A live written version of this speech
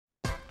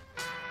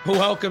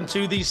Welcome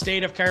to the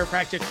State of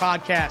Chiropractic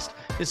Podcast.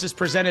 This is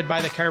presented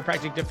by the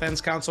Chiropractic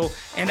Defense Counsel,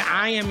 and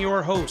I am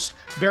your host,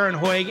 Baron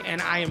Hoig,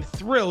 and I am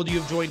thrilled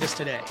you've joined us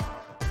today.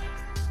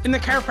 In the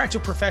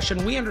chiropractic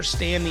profession, we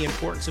understand the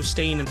importance of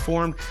staying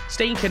informed,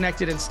 staying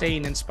connected, and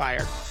staying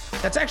inspired.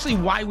 That's actually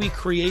why we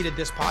created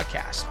this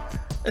podcast.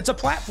 It's a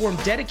platform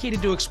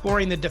dedicated to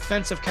exploring the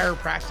defense of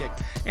chiropractic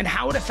and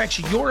how it affects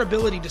your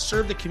ability to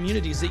serve the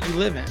communities that you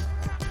live in.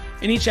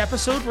 In each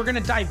episode, we're going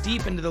to dive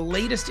deep into the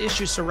latest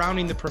issues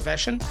surrounding the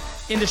profession,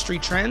 industry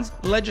trends,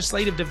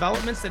 legislative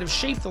developments that have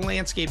shaped the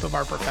landscape of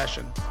our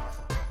profession.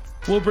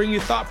 We'll bring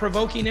you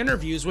thought-provoking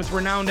interviews with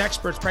renowned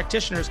experts,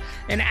 practitioners,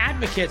 and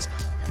advocates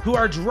who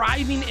are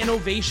driving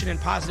innovation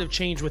and positive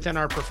change within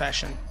our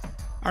profession.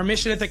 Our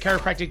mission at the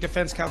Chiropractic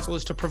Defense Counsel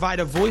is to provide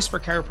a voice for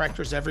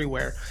chiropractors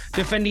everywhere,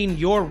 defending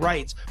your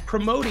rights,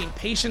 promoting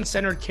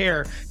patient-centered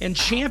care, and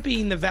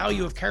championing the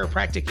value of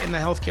chiropractic in the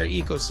healthcare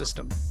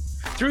ecosystem.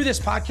 Through this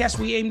podcast,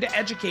 we aim to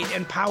educate,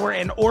 empower,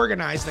 and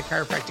organize the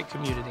chiropractic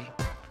community.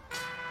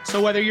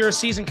 So whether you're a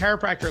seasoned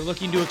chiropractor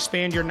looking to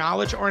expand your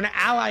knowledge or an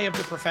ally of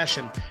the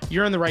profession,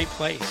 you're in the right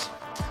place.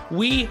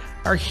 We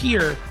are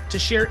here to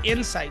share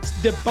insights,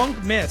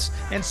 debunk myths,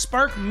 and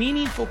spark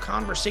meaningful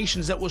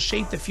conversations that will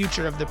shape the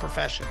future of the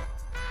profession.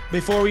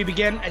 Before we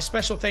begin, a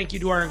special thank you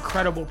to our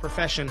incredible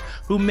profession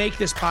who make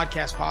this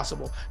podcast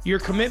possible. Your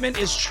commitment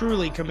is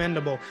truly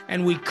commendable,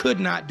 and we could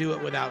not do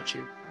it without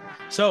you.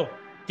 So,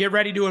 get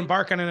ready to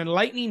embark on an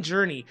enlightening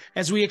journey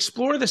as we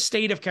explore the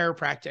state of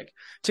chiropractic.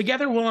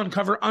 Together, we'll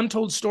uncover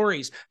untold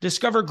stories,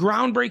 discover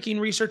groundbreaking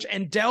research,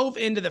 and delve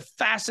into the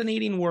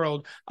fascinating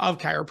world of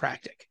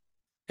chiropractic.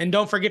 And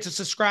don't forget to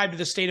subscribe to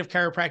the State of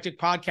Chiropractic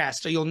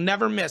Podcast so you'll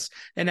never miss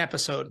an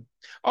episode.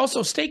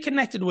 Also, stay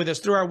connected with us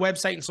through our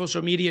website and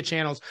social media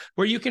channels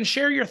where you can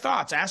share your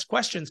thoughts, ask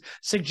questions,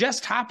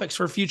 suggest topics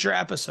for future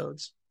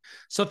episodes.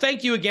 So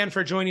thank you again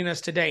for joining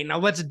us today. Now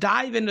let's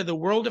dive into the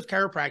world of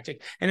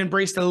chiropractic and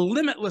embrace the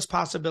limitless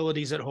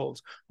possibilities it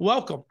holds.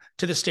 Welcome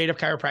to the State of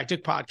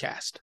Chiropractic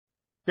Podcast.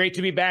 Great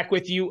to be back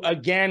with you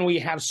again. We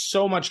have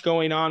so much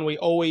going on. We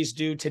always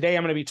do. Today,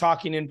 I'm going to be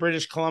talking in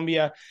British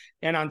Columbia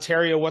and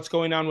Ontario, what's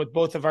going on with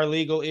both of our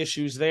legal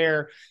issues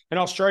there. In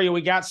Australia,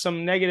 we got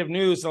some negative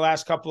news the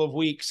last couple of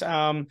weeks.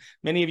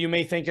 Many of you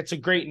may think it's a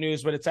great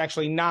news, but it's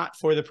actually not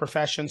for the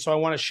profession. So I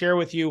want to share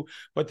with you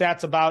what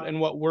that's about and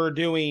what we're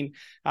doing.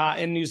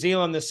 In New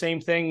Zealand, the same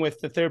thing with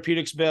the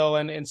therapeutics bill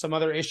and some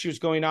other issues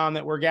going on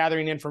that we're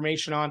gathering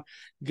information on.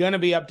 Going to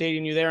be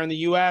updating you there. In the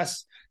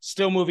U.S.,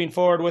 still moving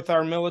forward with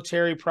our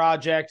military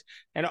project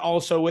and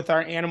also with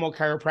our animal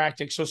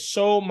chiropractic.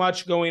 So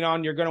much going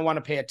on. You're going to want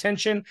to pay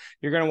attention.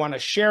 You're going to want to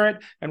share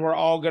it. And we're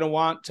all going to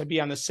want to be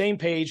on the same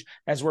page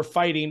as we're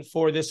fighting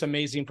for this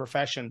amazing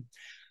profession.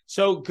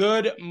 So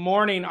good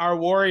morning, our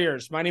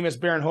warriors. My name is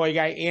Baron Hoig.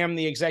 I am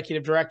the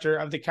Executive Director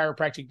of the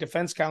Chiropractic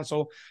Defense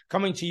Counsel,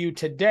 coming to you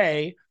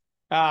today,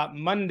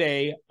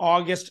 Monday,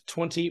 August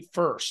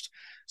 21st.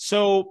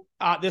 So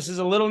this is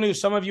a little new.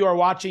 Some of you are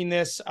watching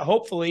this.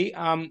 Hopefully,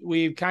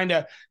 we've kind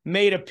of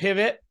made a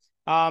pivot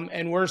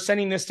and we're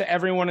sending this to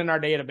everyone in our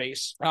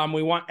database.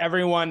 We want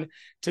everyone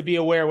to be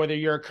aware, whether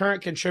you're a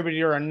current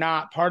contributor or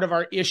not. Part of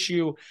our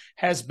issue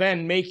has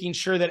been making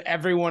sure that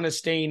everyone is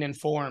staying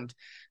informed.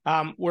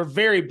 We're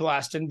very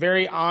blessed and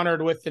very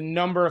honored with the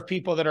number of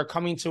people that are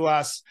coming to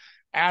us,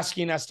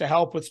 asking us to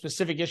help with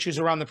specific issues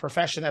around the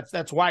profession.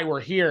 That's why we're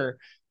here.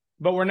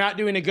 But we're not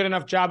doing a good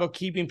enough job of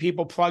keeping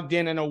people plugged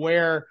in and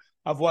aware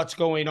of what's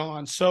going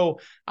on. So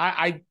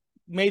I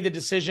made the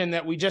decision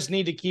that we just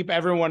need to keep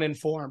everyone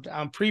informed.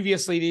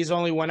 Previously, these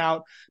only went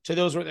out to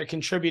those that are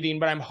contributing,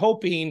 but I'm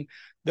hoping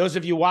those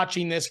of you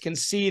watching this can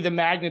see the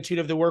magnitude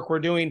of the work we're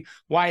doing,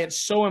 why it's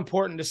so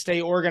important to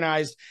stay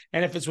organized.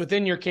 And if it's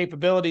within your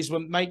capabilities,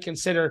 we might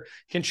consider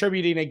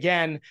contributing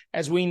again,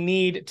 as we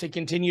need to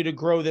continue to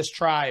grow this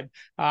tribe.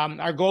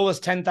 Our goal is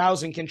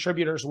 10,000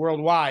 contributors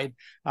worldwide,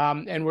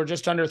 and we're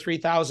just under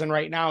 3,000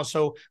 right now.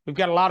 So we've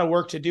got a lot of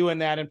work to do in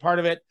that. And part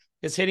of it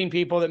is hitting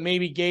people that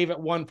maybe gave at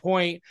one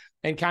point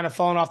and kind of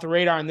fallen off the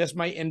radar. And this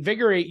might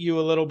invigorate you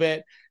a little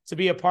bit to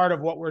be a part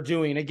of what we're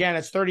doing. Again,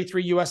 it's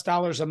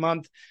 $33 a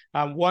month,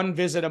 one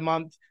visit a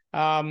month.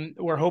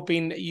 We're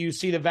hoping you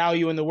see the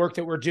value in the work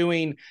that we're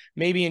doing,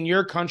 maybe in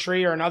your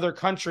country or in other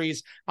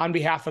countries, on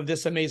behalf of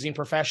this amazing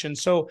profession.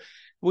 So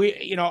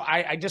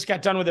I just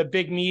got done with a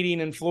big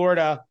meeting in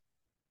Florida.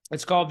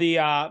 It's called the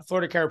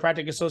Florida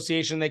Chiropractic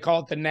Association. They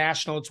call it the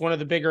National. It's one of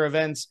the bigger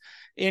events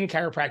in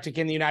chiropractic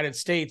in the United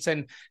States,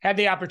 and had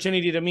the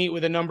opportunity to meet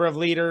with a number of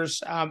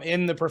leaders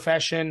in the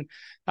profession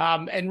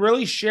and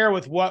really share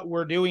with what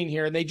we're doing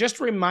here. And they just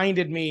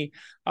reminded me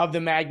of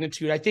the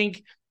magnitude. I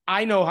think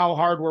I know how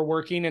hard we're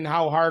working and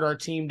how hard our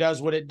team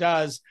does what it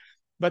does.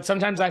 But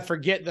sometimes I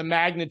forget the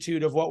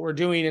magnitude of what we're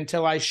doing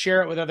until I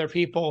share it with other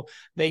people.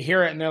 They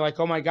hear it and they're like,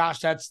 oh my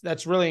gosh,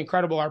 that's really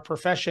incredible. Our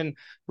profession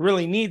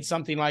really needs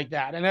something like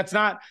that. And that's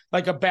not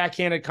like a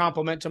backhanded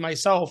compliment to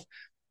myself.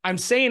 I'm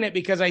saying it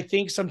because I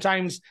think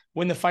sometimes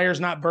when the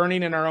fire's not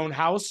burning in our own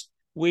house,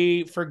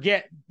 we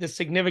forget the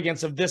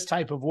significance of this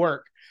type of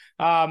work.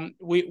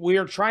 We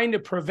are trying to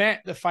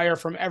prevent the fire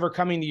from ever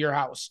coming to your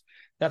house.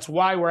 That's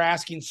why we're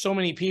asking so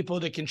many people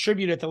to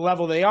contribute at the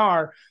level they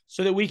are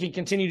so that we can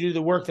continue to do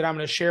the work that I'm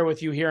going to share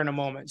with you here in a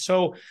moment.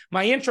 So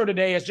my intro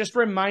today is just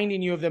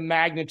reminding you of the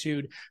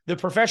magnitude the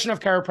profession of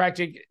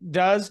chiropractic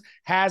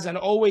has, and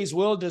always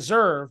will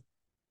deserve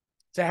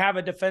to have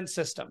a defense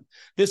system.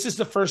 This is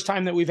the first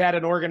time that we've had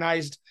an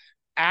organized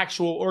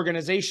actual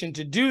organization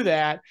to do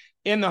that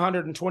in the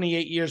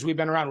 128 years we've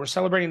been around. We're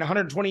celebrating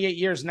 128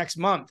 years next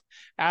month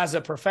as a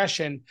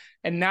profession.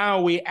 And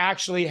now we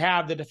actually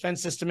have the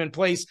defense system in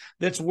place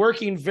that's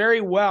working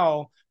very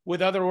well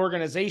with other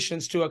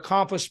organizations to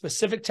accomplish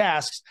specific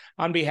tasks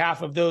on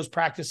behalf of those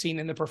practicing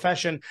in the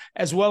profession,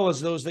 as well as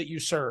those that you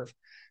serve.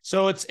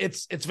 So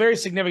it's very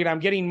significant. I'm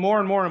getting more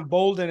and more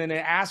emboldened and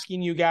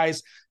asking you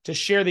guys to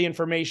share the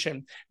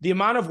information. The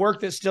amount of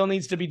work that still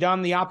needs to be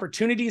done, the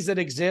opportunities that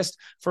exist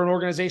for an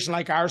organization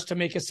like ours to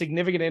make a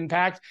significant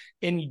impact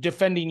in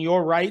defending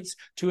your rights,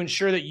 to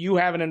ensure that you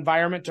have an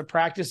environment to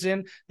practice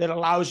in that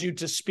allows you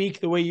to speak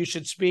the way you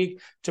should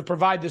speak, to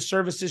provide the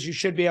services you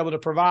should be able to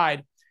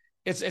provide.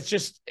 It's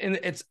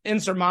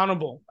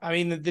insurmountable. I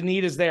mean, the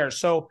need is there.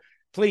 So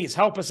please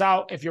help us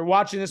out. If you're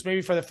watching this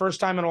maybe for the first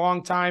time in a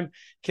long time,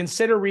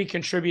 consider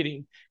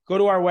recontributing. Go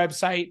to our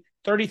website.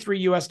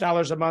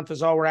 $33 a month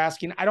is all we're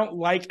asking. I don't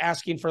like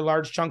asking for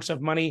large chunks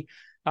of money.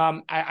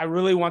 I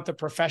really want the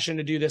profession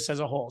to do this as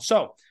a whole.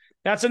 So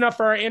that's enough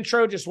for our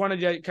intro. Just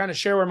wanted to kind of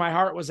share where my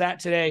heart was at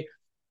today.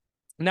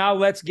 Now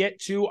let's get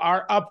to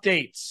our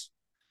updates.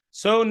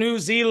 So New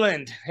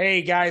Zealand,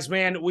 hey guys,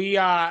 man,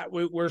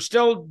 we're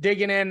still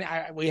digging in.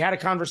 We had a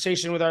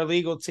conversation with our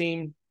legal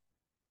team,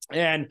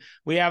 and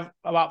we have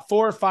about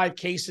 4 or 5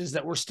 cases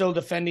that we're still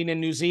defending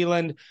in New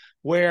Zealand,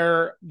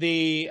 where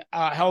the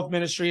health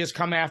ministry has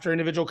come after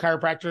individual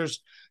chiropractors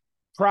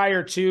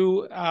prior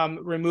to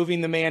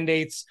removing the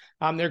mandates.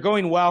 They're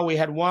going well. We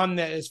had one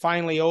that is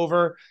finally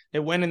over.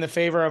 It went in the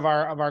favor of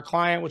our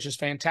client, which is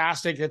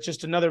fantastic. That's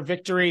just another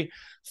victory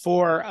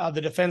for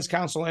the Defense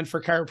Counsel and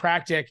for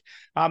chiropractic.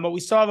 But we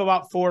still have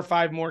about 4 or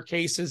 5 more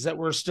cases that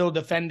we're still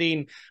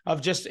defending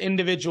of just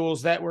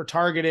individuals that were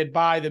targeted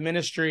by the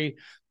ministry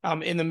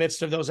in the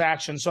midst of those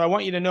actions. So I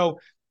want you to know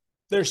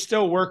there's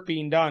still work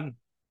being done.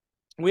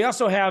 We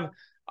also have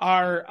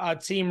our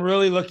team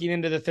really looking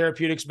into the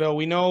therapeutics bill.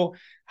 We know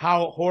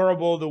how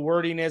horrible the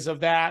wording is of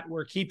that.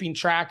 We're keeping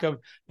track of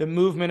the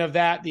movement of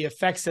that, the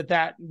effects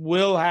that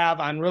will have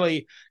on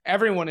really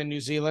everyone in New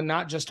Zealand,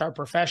 not just our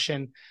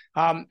profession,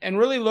 and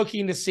really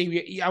looking to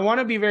see. I want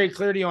to be very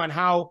clear to you on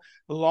how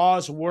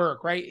laws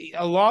work, right?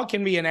 A law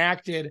can be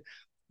enacted,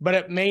 but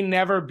it may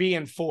never be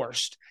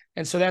enforced.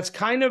 And so that's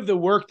kind of the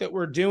work that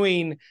we're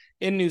doing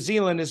in New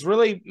Zealand, is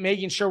really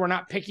making sure we're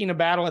not picking a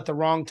battle at the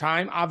wrong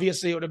time.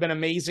 Obviously, it would have been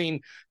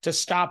amazing to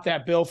stop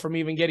that bill from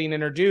even getting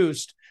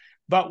introduced,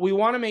 but we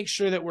want to make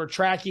sure that we're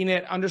tracking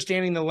it,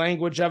 understanding the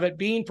language of it,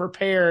 being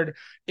prepared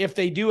if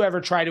they do ever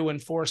try to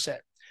enforce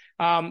it.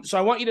 So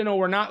I want you to know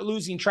we're not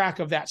losing track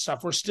of that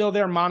stuff. We're still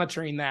there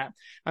monitoring that.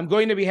 I'm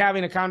going to be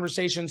having a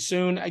conversation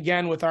soon,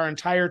 again, with our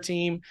entire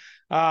team,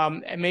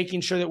 and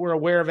making sure that we're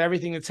aware of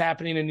everything that's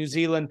happening in New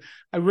Zealand.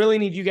 I really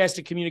need you guys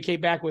to communicate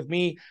back with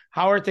me.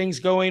 How are things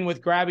going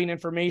with grabbing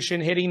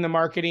information, hitting the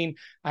marketing?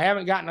 I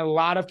haven't gotten a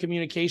lot of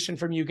communication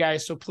from you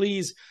guys, so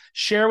please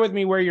share with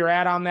me where you're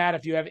at on that.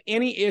 If you have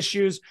any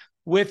issues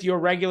with your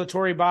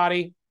regulatory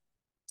body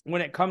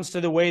when it comes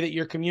to the way that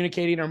you're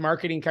communicating or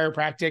marketing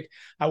chiropractic,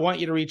 I want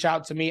you to reach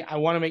out to me. I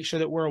want to make sure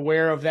that we're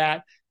aware of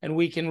that, and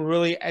we can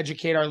really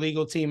educate our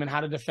legal team and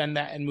how to defend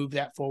that and move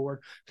that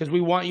forward, because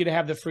we want you to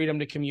have the freedom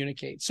to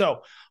communicate.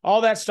 So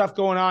all that stuff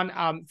going on.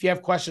 If you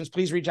have questions,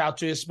 please reach out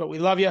to us, but we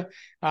love you.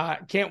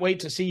 Can't wait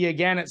to see you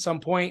again at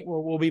some point.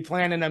 We'll be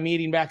planning a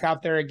meeting back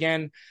out there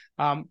again,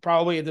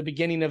 probably at the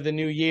beginning of the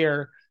new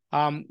year.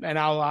 And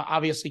I'll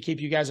obviously keep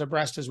you guys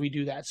abreast as we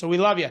do that. So we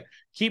love you.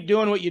 Keep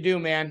doing what you do,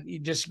 man.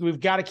 We've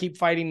got to keep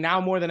fighting. Now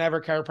more than ever,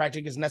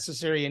 chiropractic is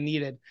necessary and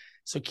needed.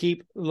 So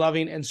keep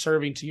loving and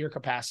serving to your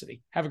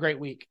capacity. Have a great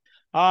week.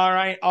 All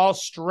right,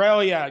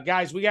 Australia.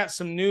 Guys, we got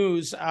some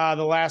news the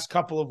last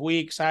couple of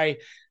weeks. I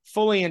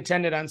fully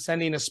intended on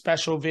sending a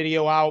special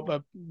video out,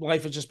 but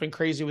life has just been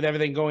crazy with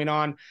everything going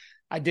on.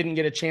 I didn't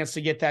get a chance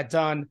to get that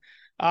done.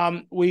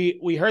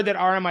 We heard that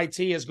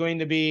RMIT is going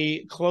to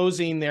be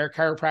closing their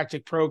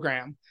chiropractic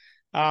program.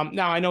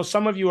 Now, I know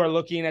some of you are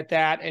looking at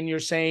that and you're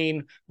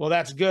saying, well,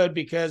 that's good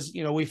because,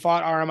 we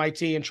fought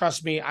RMIT, and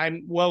trust me,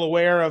 I'm well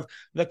aware of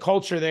the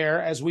culture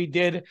there, as we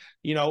did,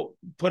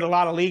 put a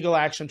lot of legal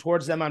action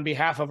towards them on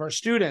behalf of our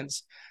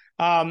students.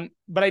 But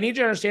I need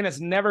you to understand it's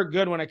never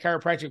good when a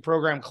chiropractic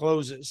program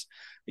closes.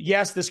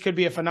 Yes, this could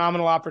be a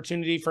phenomenal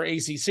opportunity for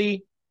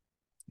ACC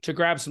to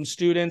grab some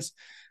students.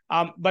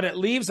 But it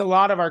leaves a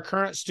lot of our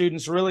current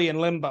students really in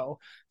limbo.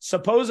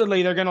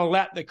 Supposedly, they're going to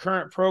let the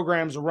current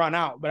programs run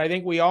out. But I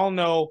think we all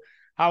know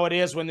how it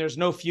is when there's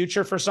no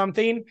future for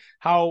something,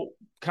 how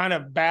kind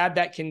of bad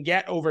that can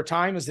get over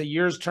time as the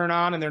years turn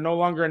on and they're no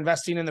longer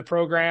investing in the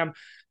program.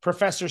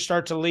 professors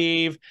start to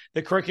leave,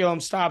 the curriculum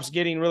stops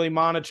getting really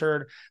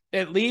monitored.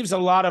 It leaves a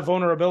lot of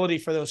vulnerability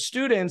for those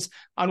students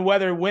on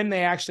whether when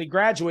they actually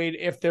graduate,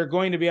 if they're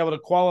going to be able to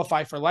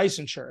qualify for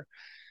licensure.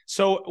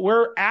 So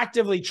we're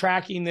actively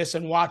tracking this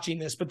and watching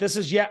this, but this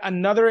is yet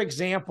another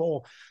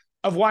example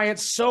of why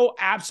it's so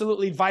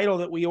absolutely vital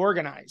that we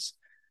organize.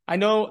 I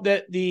know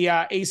that the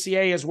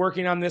ACA is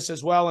working on this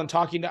as well and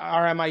talking to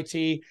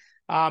RMIT.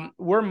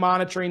 We're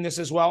monitoring this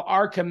as well.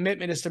 Our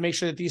commitment is to make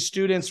sure that these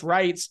students'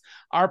 rights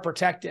are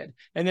protected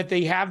and that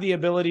they have the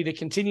ability to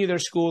continue their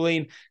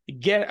schooling,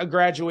 get a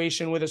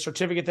graduation with a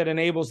certificate that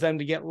enables them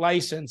to get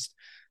licensed.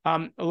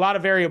 A lot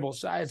of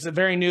variables. It's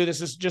very new.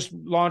 This is just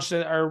launched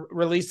or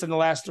released in the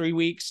last 3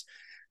 weeks.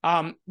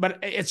 But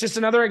it's just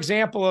another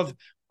example of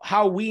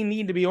how we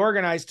need to be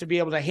organized to be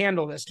able to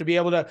handle this, to be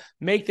able to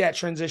make that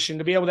transition,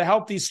 to be able to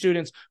help these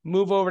students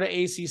move over to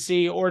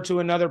ACC or to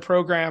another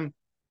program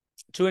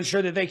to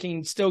ensure that they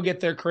can still get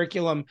their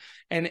curriculum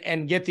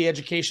and get the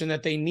education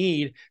that they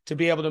need to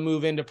be able to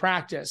move into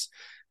practice.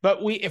 But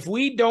if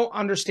we don't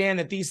understand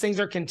that these things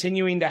are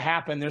continuing to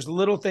happen, there's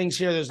little things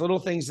here, there's little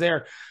things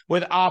there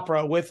with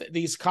opera, with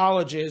these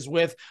colleges,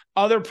 with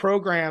other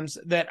programs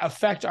that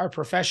affect our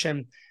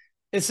profession.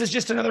 This is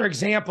just another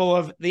example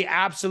of the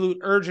absolute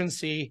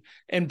urgency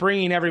in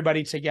bringing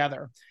everybody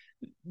together.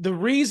 The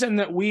reason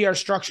that we are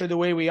structured the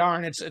way we are,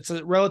 and it's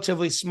a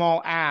relatively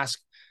small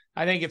ask,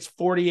 I think it's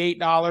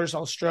 $48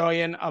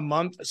 Australian a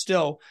month,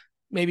 still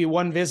maybe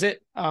one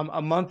visit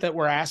a month that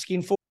we're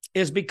asking for,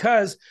 is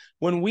because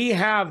when we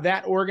have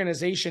that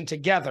organization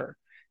together,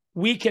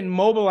 we can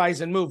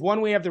mobilize and move.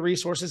 One, we have the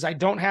resources. I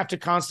don't have to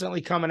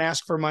constantly come and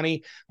ask for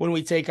money when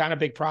we take on a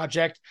big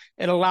project.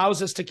 It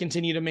allows us to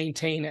continue to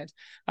maintain it.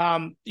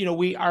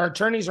 Our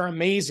attorneys are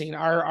amazing.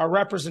 Our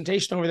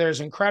representation over there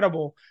is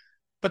incredible,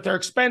 but they're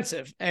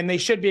expensive, and they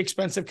should be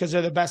expensive because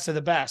they're the best of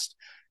the best.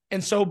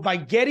 And so by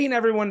getting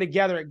everyone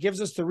together, it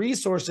gives us the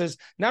resources,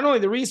 not only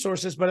the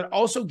resources, but it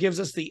also gives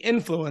us the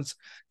influence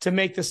to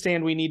make the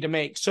stand we need to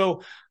make.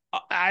 So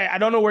I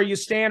don't know where you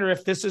stand or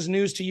if this is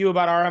news to you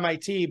about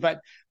RMIT, but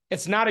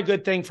it's not a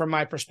good thing from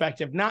my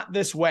perspective, not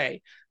this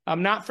way.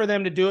 Not for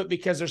them to do it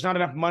because there's not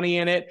enough money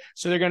in it.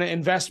 So they're going to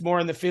invest more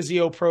in the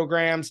physio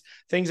programs,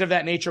 things of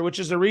that nature, which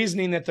is the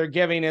reasoning that they're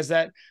giving, is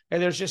that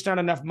there's just not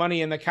enough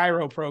money in the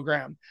chiro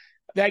program.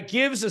 That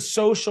gives a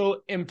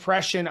social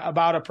impression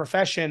about a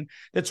profession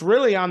that's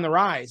really on the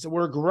rise.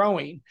 We're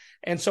growing.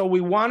 And so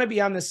we want to be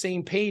on the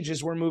same page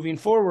as we're moving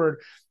forward,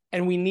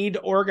 and we need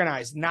to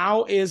organize.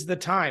 Now is the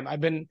time.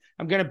 I'm going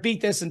to beat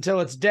this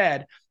until it's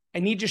dead. I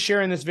need you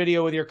sharing this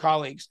video with your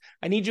colleagues.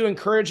 I need you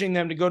encouraging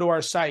them to go to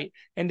our site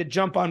and to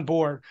jump on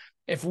board.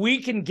 If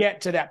we can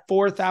get to that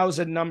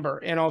 4,000 number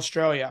in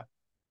Australia,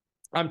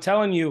 I'm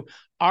telling you,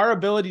 our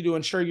ability to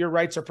ensure your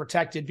rights are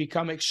protected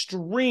become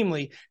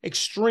extremely,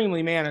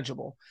 extremely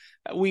manageable.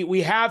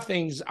 We have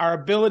things, our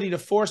ability to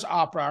force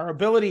opera, our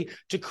ability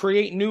to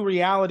create new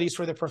realities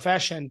for the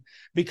profession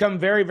become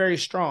very, very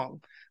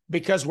strong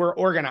because we're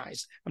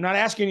organized. I'm not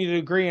asking you to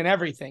agree on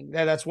everything.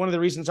 That's one of the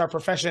reasons our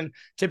profession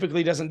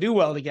typically doesn't do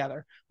well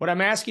together. What I'm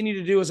asking you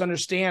to do is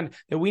understand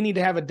that we need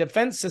to have a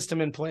defense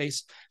system in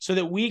place so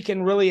that we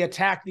can really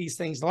attack these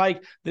things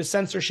like the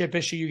censorship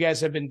issue you guys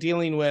have been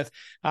dealing with.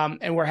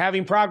 And we're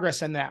having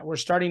progress in that. We're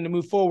starting to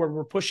move forward.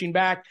 We're pushing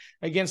back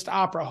against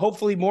opera.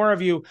 Hopefully more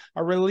of you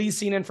are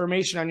releasing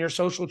information on your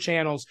social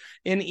channels,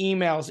 in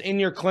emails, in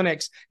your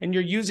clinics, and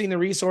you're using the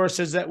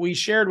resources that we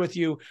shared with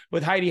you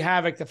with Heidi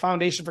Havoc, the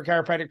Foundation for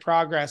Chiropractic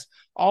Progress,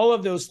 all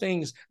of those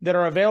things that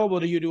are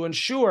available to you to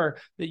ensure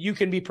that you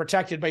can be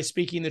protected by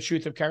speaking the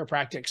truth of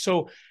chiropractic.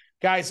 So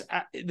guys,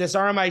 this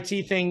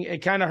RMIT thing, it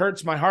kind of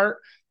hurts my heart.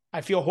 I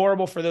feel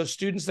horrible for those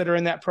students that are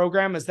in that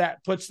program, as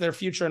that puts their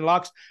future in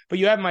lux. But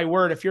you have my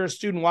word. If you're a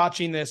student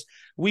watching this,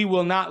 we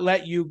will not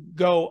let you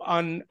go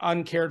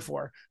uncared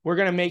for. We're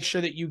going to make sure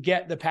that you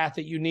get the path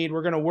that you need.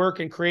 We're going to work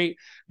and create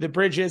the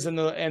bridges and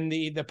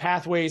the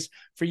pathways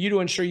for you to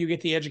ensure you get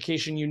the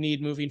education you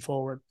need moving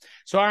forward.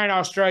 So, all right,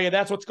 Australia,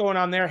 that's what's going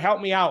on there. Help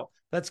me out.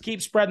 Let's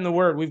keep spreading the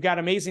word. We've got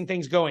amazing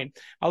things going.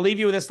 I'll leave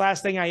you with this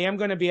last thing. I am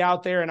going to be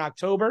out there in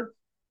October.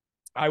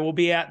 I will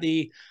be at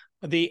the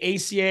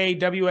ACA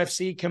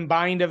WFC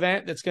combined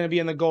event that's going to be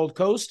in the Gold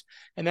Coast.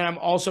 And then I'm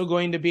also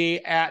going to be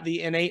at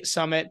the Innate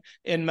Summit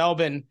in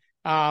Melbourne.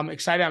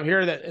 Excited. I'm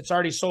here that it's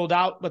already sold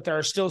out, but there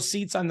are still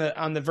seats on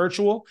the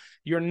virtual.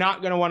 You're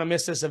not going to want to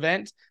miss this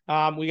event.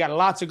 We got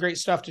lots of great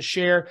stuff to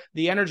share.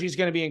 The energy is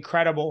going to be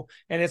incredible.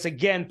 And it's,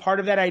 again, part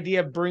of that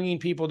idea of bringing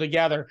people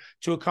together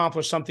to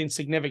accomplish something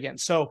significant.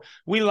 So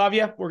we love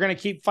you. We're going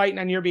to keep fighting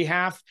on your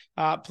behalf.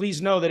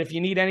 Please know that if you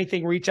need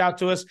anything, reach out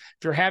to us.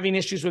 If you're having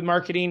issues with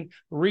marketing,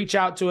 reach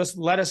out to us.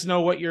 Let us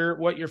know what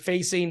you're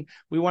facing.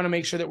 We want to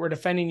make sure that we're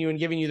defending you and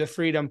giving you the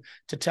freedom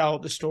to tell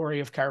the story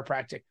of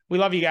chiropractic. We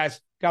love you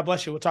guys. God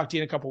bless you. We'll talk to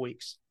you in a couple of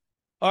weeks.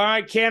 All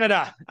right,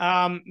 Canada.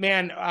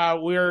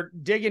 We're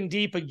digging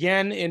deep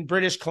again in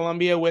British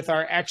Columbia with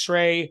our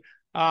X-ray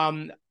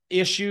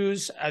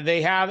issues.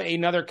 They have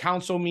another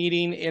council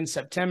meeting in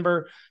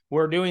September.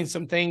 We're doing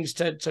some things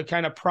to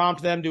kind of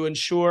prompt them to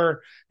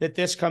ensure that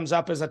this comes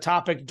up as a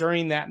topic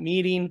during that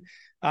meeting.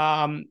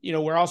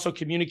 We're also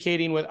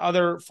communicating with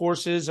other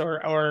forces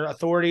or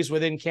authorities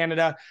within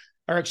Canada,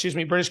 or excuse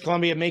me, British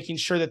Columbia, making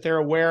sure that they're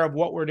aware of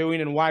what we're doing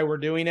and why we're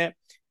doing it.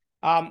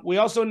 We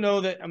also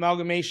know that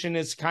amalgamation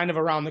is kind of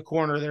around the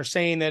corner. They're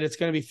saying that it's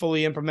going to be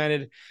fully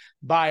implemented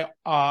by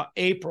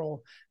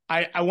April.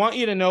 I want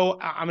you to know,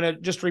 I'm going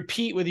to just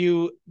repeat with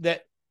you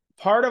that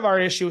part of our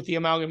issue with the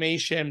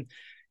amalgamation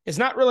is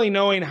not really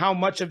knowing how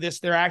much of this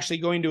they're actually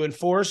going to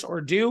enforce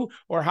or do,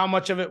 or how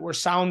much of it were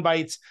sound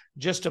bites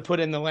just to put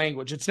in the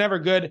language. It's never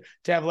good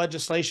to have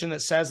legislation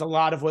that says a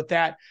lot of what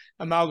that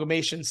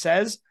amalgamation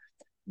says.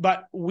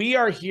 But we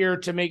are here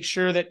to make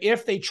sure that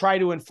if they try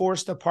to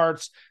enforce the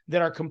parts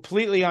that are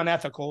completely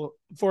unethical,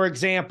 for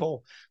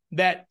example,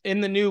 that in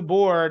the new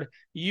board,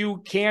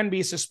 you can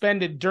be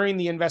suspended during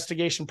the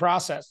investigation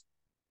process.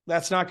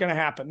 That's not going to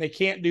happen. They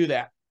can't do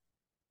that.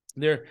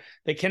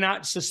 They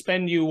cannot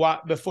suspend you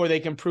before they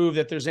can prove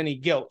that there's any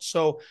guilt.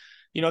 So,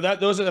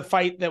 those are the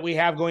fight that we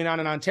have going on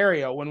in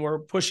Ontario when we're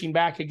pushing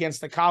back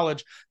against the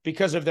college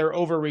because of their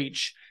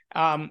overreach.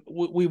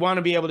 We want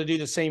to be able to do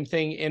the same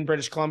thing in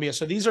British Columbia.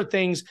 So these are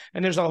things,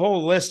 and there's a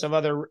whole list of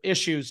other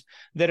issues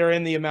that are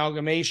in the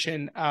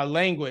amalgamation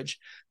language.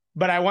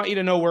 But I want you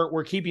to know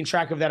we're keeping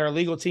track of that. Our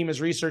legal team is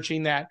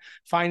researching that,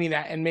 finding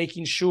that, and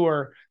making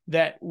sure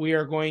that we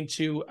are going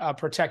to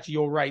protect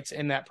your rights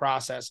in that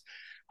process.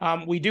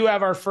 We do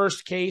have our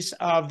first case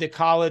of the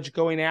college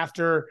going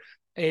after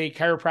a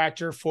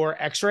chiropractor for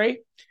x-ray.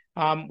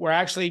 We're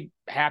actually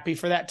happy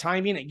for that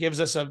timing. It gives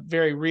us a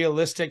very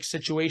realistic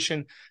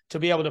situation to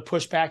be able to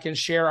push back and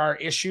share our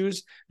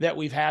issues that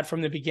we've had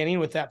from the beginning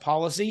with that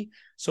policy.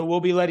 So we'll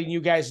be letting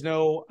you guys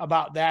know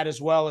about that as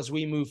well as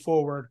we move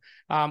forward.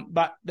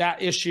 But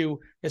that issue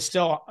is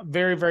still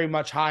very, very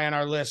much high on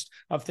our list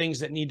of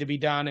things that need to be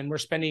done. And we're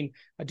spending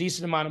a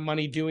decent amount of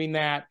money doing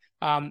that,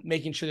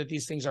 making sure that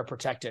these things are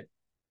protected.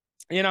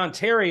 In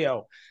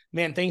Ontario,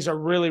 man, things are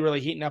really, really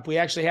heating up. We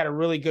actually had a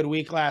really good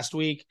week last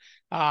week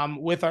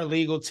with our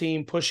legal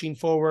team pushing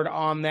forward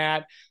on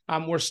that.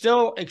 We're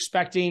still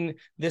expecting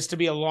this to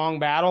be a long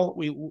battle.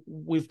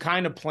 We've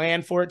kind of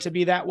planned for it to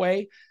be that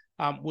way.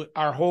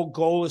 Our whole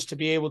goal is to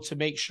be able to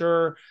make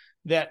sure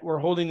that we're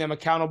holding them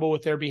accountable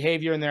with their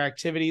behavior and their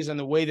activities and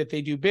the way that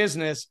they do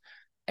business,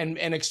 and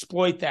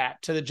exploit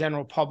that to the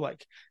general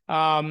public.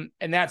 And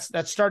that's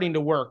starting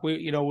to work.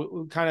 We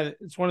kind of,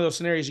 it's one of those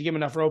scenarios, you give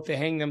them enough rope, they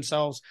hang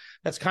themselves.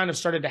 That's kind of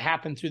started to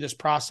happen through this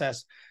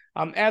process.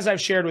 As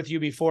I've shared with you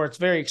before, it's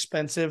very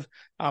expensive.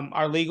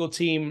 Our legal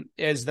team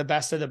is the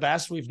best of the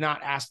best. We've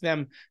not asked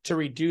them to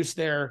reduce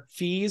their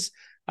fees.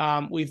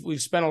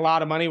 We've spent a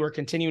lot of money. We're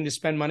continuing to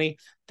spend money.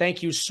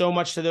 Thank you so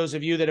much to those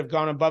of you that have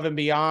gone above and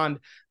beyond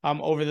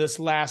over this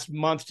last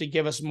month to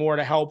give us more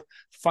to help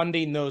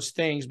funding those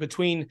things.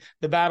 Between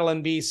the battle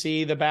in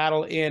BC, the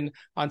battle in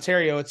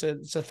Ontario, it's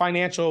a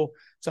financial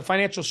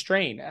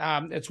strain.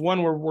 It's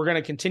one where we're going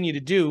to continue to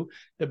do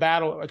the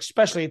battle,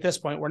 especially at this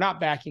point. We're not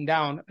backing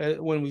down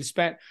when we've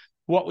spent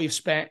what we've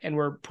spent, and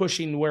we're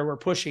pushing where we're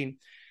pushing.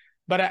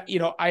 But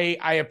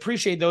I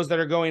appreciate those that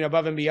are going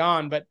above and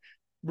beyond. But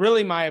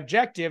really my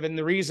objective, and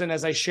the reason,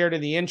 as I shared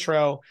in the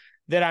intro,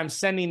 that I'm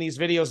sending these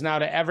videos now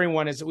to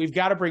everyone, is that we've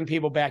got to bring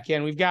people back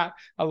in. We've got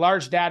a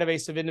large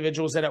database of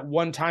individuals that at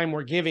one time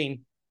were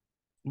giving,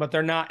 but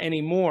they're not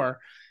anymore.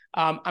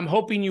 I'm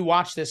hoping you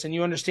watch this and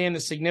you understand the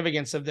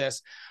significance of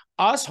this.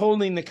 Us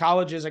holding the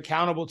colleges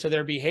accountable to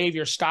their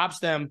behavior stops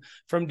them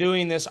from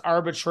doing this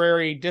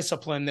arbitrary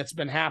discipline that's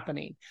been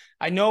happening.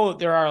 I know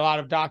there are a lot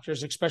of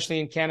doctors,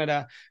 especially in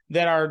Canada,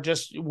 that are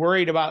just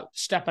worried about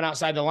stepping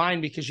outside the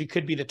line because you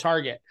could be the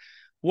target.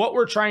 What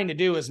we're trying to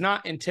do is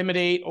not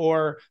intimidate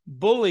or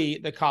bully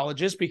the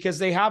colleges, because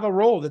they have a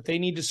role that they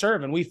need to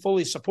serve, and we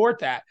fully support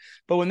that.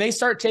 But when they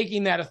start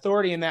taking that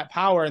authority and that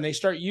power and they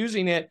start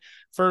using it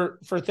for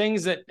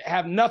things that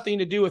have nothing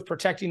to do with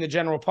protecting the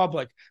general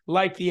public,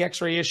 like the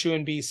x-ray issue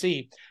in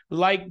BC,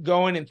 like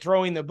going and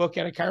throwing the book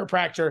at a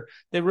chiropractor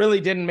that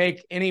really didn't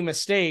make any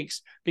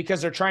mistakes because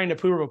they're trying to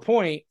prove a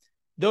point,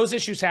 those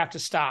issues have to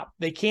stop.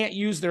 They can't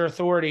use their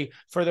authority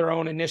for their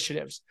own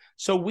initiatives.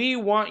 So we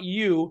want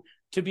you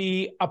to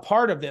be a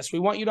part of this. We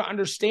want you to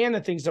understand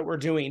the things that we're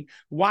doing,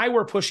 why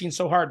we're pushing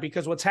so hard,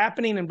 because what's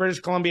happening in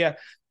British Columbia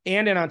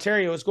and in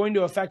Ontario is going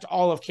to affect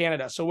all of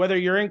Canada. So whether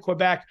you're in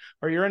Quebec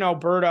or you're in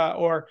Alberta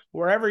or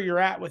wherever you're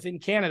at within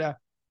Canada,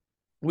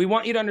 we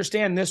want you to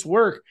understand this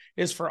work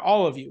is for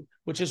all of you,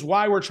 which is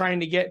why we're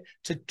trying to get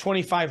to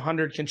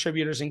 2,500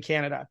 contributors in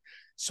Canada.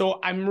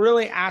 So I'm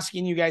really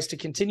asking you guys to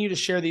continue to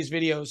share these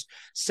videos,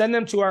 send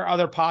them to our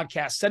other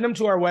podcasts, send them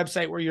to our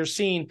website where you're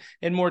seeing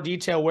in more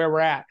detail where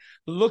we're at.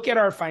 Look at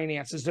our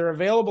finances. They're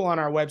available on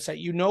our website.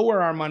 You know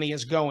where our money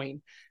is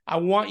going. I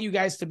want you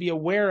guys to be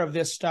aware of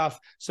this stuff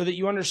so that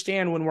you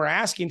understand when we're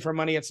asking for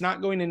money, it's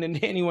not going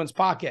into anyone's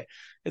pocket.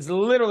 It's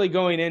literally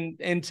going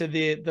into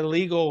the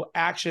legal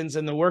actions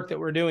and the work that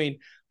we're doing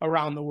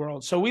around the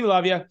world. So we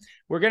love you.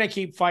 We're going to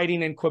keep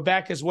fighting in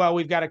Quebec as well.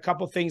 We've got a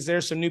couple things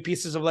there, some new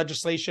pieces of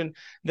legislation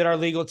that our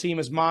legal team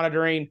is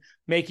monitoring,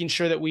 making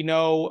sure that we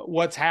know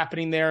what's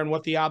happening there and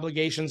what the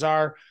obligations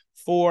are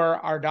for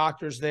our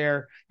doctors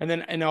there. And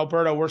then in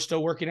Alberta, we're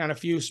still working on a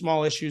few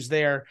small issues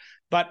there,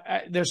 but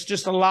there's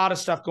just a lot of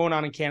stuff going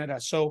on in Canada.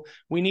 So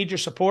we need your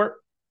support.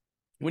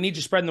 We need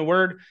you spreading the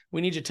word. We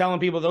need you telling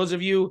people, those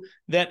of you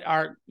that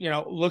are,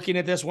 looking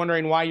at this,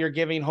 wondering why you're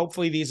giving,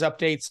 hopefully these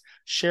updates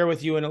share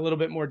with you in a little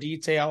bit more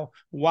detail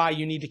why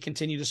you need to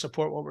continue to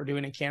support what we're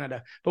doing in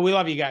Canada. But we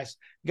love you guys.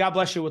 God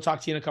bless you. We'll talk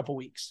to you in a couple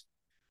weeks.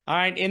 All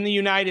right. In the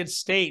United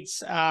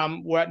States,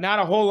 not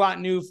a whole lot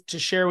new to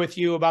share with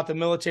you about the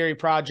military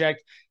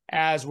project,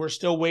 as we're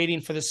still waiting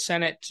for the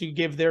Senate to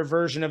give their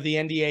version of the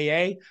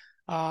NDAA.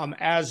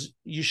 As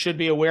you should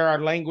be aware,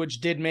 our language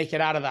did make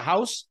it out of the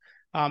House.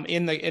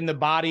 In the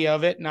body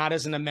of it, not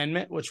as an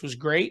amendment, which was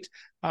great.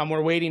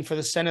 We're waiting for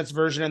the Senate's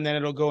version, and then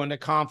it'll go into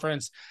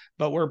conference.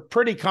 But we're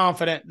pretty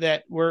confident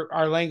that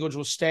our language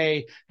will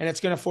stay, and it's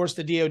going to force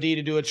the DoD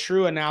to do a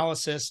true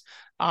analysis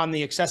on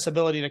the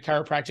accessibility to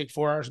chiropractic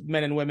for our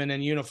men and women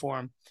in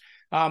uniform.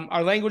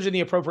 Our language in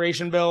the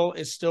appropriation bill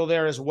is still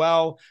there as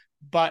well,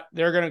 but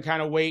they're going to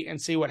kind of wait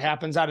and see what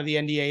happens out of the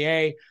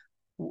NDAA.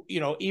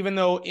 Even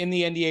though in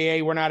the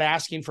NDAA we're not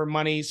asking for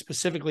money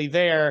specifically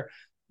there,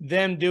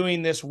 them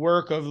doing this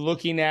work of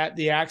looking at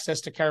the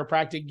access to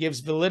chiropractic gives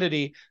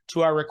validity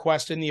to our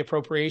request in the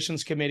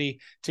Appropriations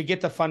Committee to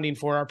get the funding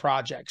for our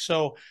project.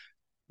 So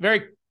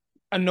very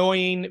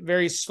annoying,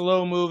 very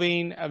slow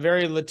moving, a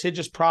very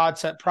litigious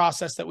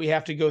process that we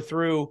have to go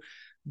through,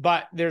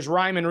 but there's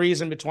rhyme and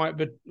reason between,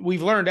 but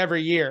we've learned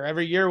every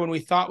year when we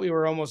thought we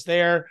were almost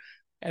there,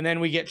 and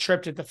then we get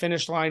tripped at the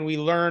finish line, we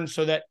learn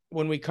so that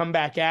when we come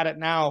back at it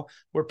now,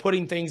 we're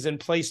putting things in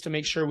place to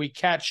make sure we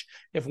catch.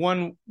 If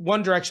one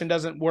direction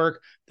doesn't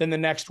work, then the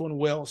next one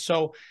will.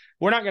 So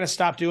we're not going to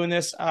stop doing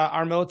this.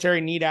 Our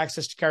military need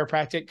access to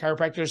chiropractic.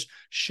 Chiropractors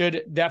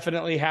should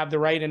definitely have the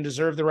right and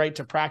deserve the right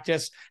to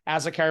practice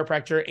as a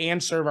chiropractor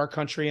and serve our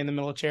country in the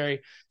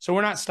military. So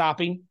we're not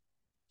stopping.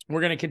 We're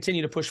going to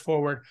continue to push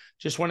forward.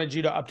 Just wanted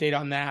you to update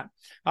on that.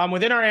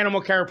 Within our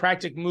animal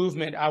chiropractic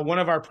movement, one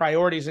of our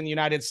priorities in the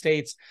United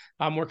States,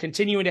 we're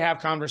continuing to have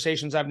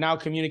conversations. I've now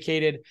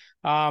communicated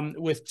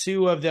with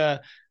two of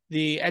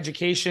the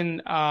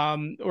education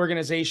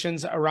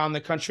organizations around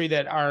the country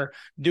that are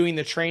doing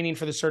the training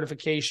for the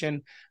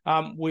certification.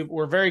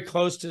 We're very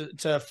close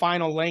to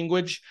final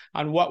language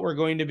on what we're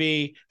going to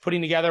be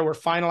putting together. We're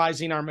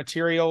finalizing our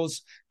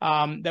materials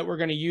that we're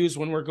going to use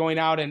when we're going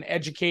out and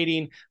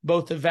educating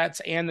both the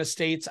vets and the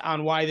states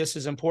on why this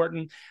is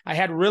important. I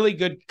had really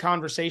good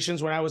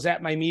conversations when I was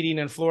at my meeting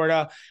in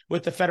Florida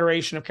with the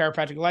Federation of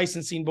Chiropractic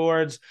Licensing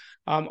Boards,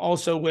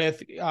 also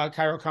with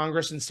Chiro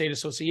Congress and state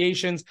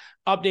associations,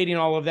 updating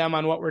all of them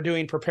on what we're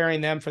doing,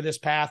 preparing them for this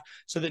path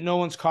so that no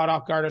one's caught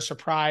off guard or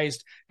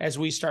surprised as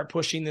we start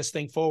pushing this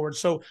thing forward.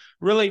 So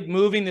really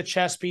moving the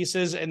chess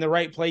pieces in the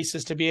right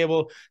places to be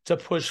able to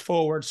push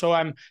forward. So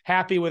I'm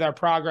happy with our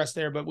progress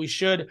there, but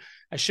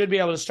I should be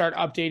able to start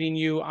updating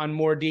you on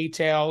more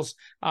details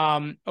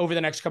over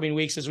the next coming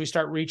weeks as we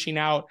start reaching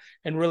out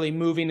and really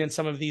moving in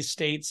some of these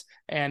states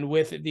and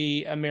with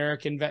the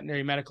American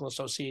Veterinary Medical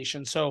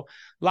Association. So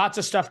lots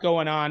of stuff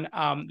going on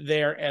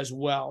there as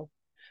well.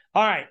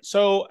 All right.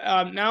 So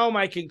now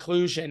my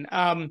conclusion.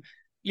 I'm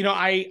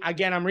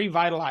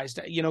revitalized,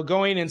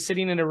 going and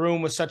sitting in a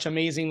room with such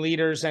amazing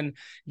leaders and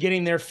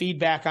getting their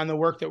feedback on the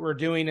work that we're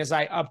doing as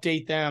I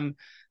update them.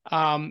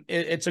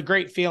 It's a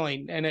great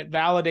feeling, and it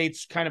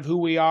validates kind of who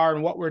we are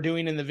and what we're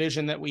doing and the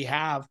vision that we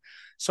have.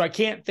 So I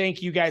can't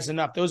thank you guys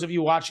enough. Those of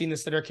you watching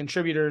this that are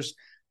contributors,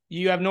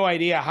 you have no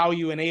idea how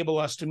you enable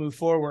us to move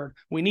forward.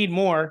 We need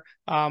more.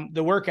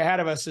 The work ahead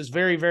of us is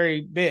very,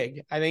 very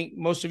big. I think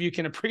most of you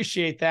can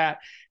appreciate that,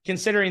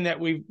 considering that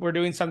we're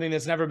doing something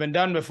that's never been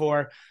done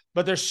before.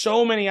 But there's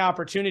so many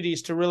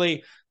opportunities to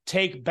really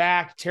take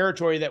back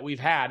territory that we've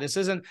had. This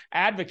isn't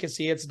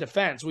advocacy, it's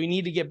defense. We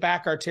need to get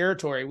back our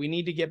territory. We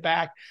need to get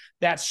back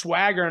that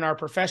swagger in our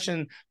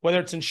profession,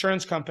 whether it's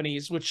insurance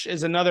companies, which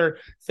is another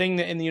thing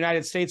that in the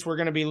United States we're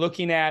going to be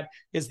looking at,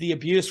 is the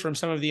abuse from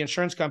some of the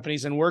insurance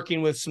companies, and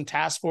working with some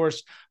task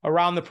force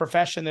around the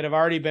profession that have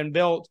already been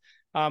built,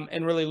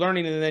 and really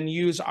learning, and then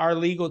use our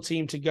legal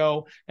team to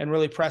go and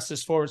really press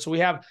this forward. So we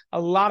have a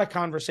lot of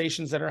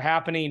conversations that are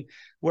happening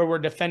where we're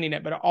defending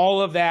it, but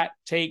all of that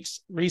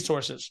takes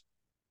resources.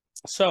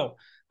 So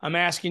I'm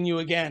asking you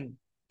again,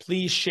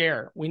 please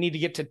share. We need to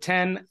get to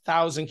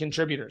 10,000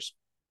 contributors.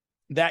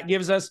 That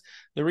gives us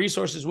the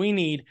resources we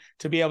need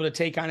to be able to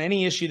take on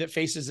any issue that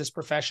faces this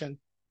profession.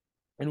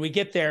 And we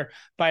get there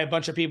by a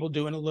bunch of people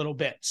doing a little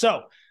bit.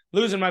 So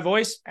losing my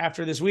voice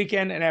after this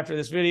weekend and after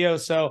this video.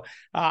 So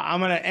I'm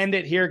going to end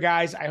it here,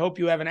 guys. I hope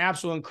you have an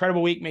absolute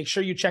incredible week. Make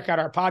sure you check out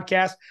our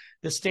podcast,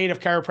 The State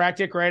of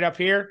Chiropractic, right up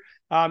here.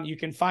 You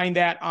can find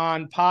that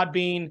on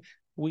PodBean.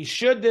 We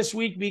should this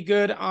week be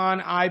good on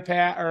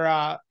iPad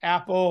or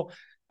Apple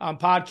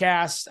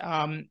podcasts,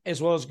 as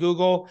well as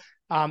Google.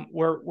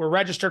 We're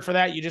registered for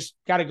that. You just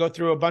got to go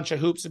through a bunch of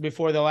hoops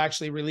before they'll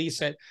actually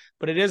release it,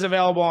 but it is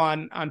available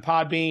on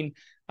PodBean.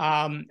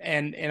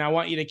 And I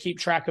want you to keep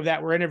track of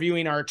that. We're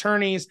interviewing our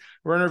attorneys.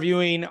 We're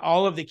interviewing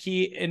all of the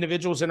key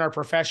individuals in our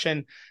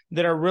profession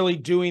that are really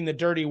doing the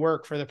dirty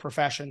work for the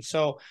profession.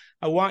 So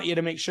I want you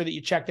to make sure that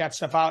you check that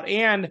stuff out.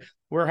 And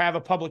we'll have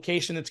a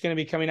publication that's going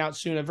to be coming out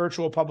soon, a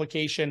virtual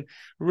publication,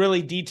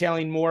 really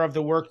detailing more of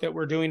the work that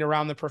we're doing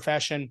around the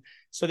profession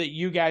so that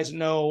you guys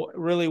know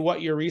really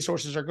what your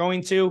resources are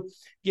going to.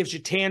 Gives you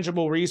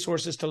tangible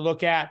resources to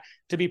look at,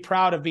 to be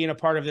proud of being a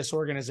part of this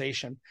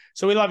organization.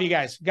 So we love you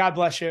guys. God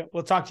bless you.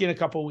 We'll talk to you in a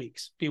couple of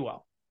weeks. Be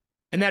well.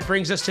 And that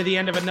brings us to the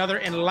end of another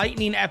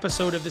enlightening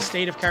episode of the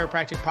State of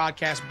Chiropractic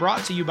Podcast,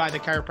 brought to you by the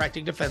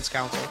Chiropractic Defense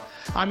Counsel.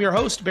 I'm your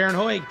host, Baron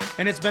Hoig,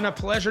 and it's been a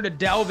pleasure to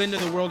delve into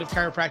the world of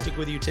chiropractic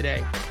with you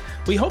today.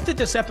 We hope that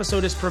this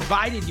episode has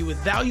provided you with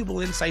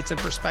valuable insights and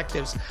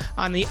perspectives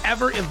on the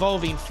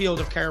ever-evolving field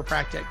of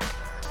chiropractic.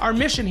 Our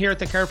mission here at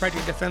the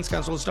Chiropractic Defense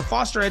Counsel is to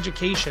foster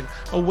education,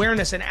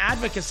 awareness, and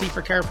advocacy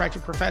for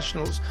chiropractic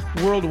professionals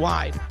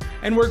worldwide.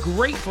 And we're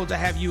grateful to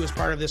have you as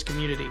part of this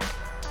community.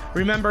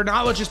 Remember,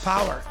 knowledge is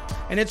power,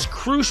 and it's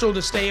crucial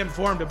to stay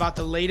informed about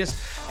the latest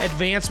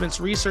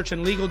advancements, research,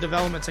 and legal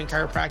developments in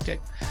chiropractic.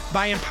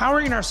 By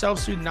empowering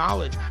ourselves through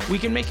knowledge, we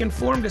can make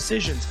informed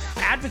decisions,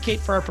 advocate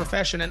for our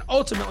profession, and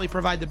ultimately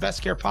provide the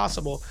best care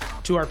possible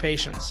to our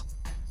patients.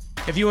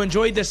 If you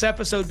enjoyed this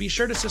episode, be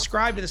sure to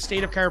subscribe to the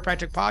State of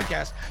Chiropractic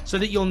Podcast so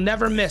that you'll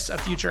never miss a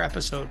future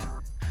episode.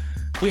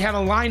 We have a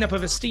lineup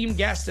of esteemed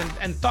guests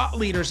and thought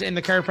leaders in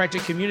the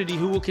chiropractic community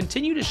who will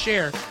continue to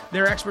share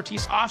their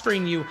expertise,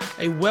 offering you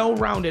a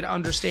well-rounded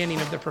understanding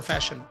of the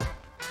profession.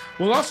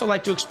 We'll also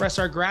like to express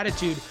our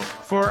gratitude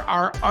for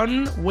our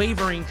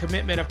unwavering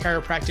commitment of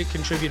chiropractic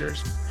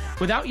contributors.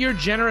 Without your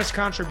generous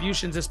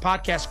contributions, this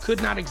podcast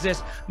could not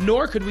exist,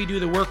 nor could we do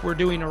the work we're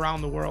doing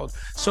around the world.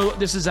 So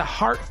this is a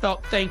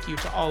heartfelt thank you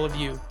to all of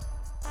you.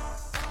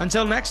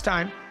 Until next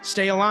time,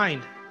 stay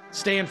aligned,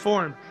 stay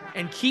informed,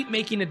 and keep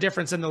making a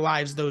difference in the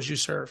lives of those you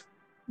serve.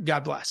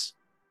 God bless.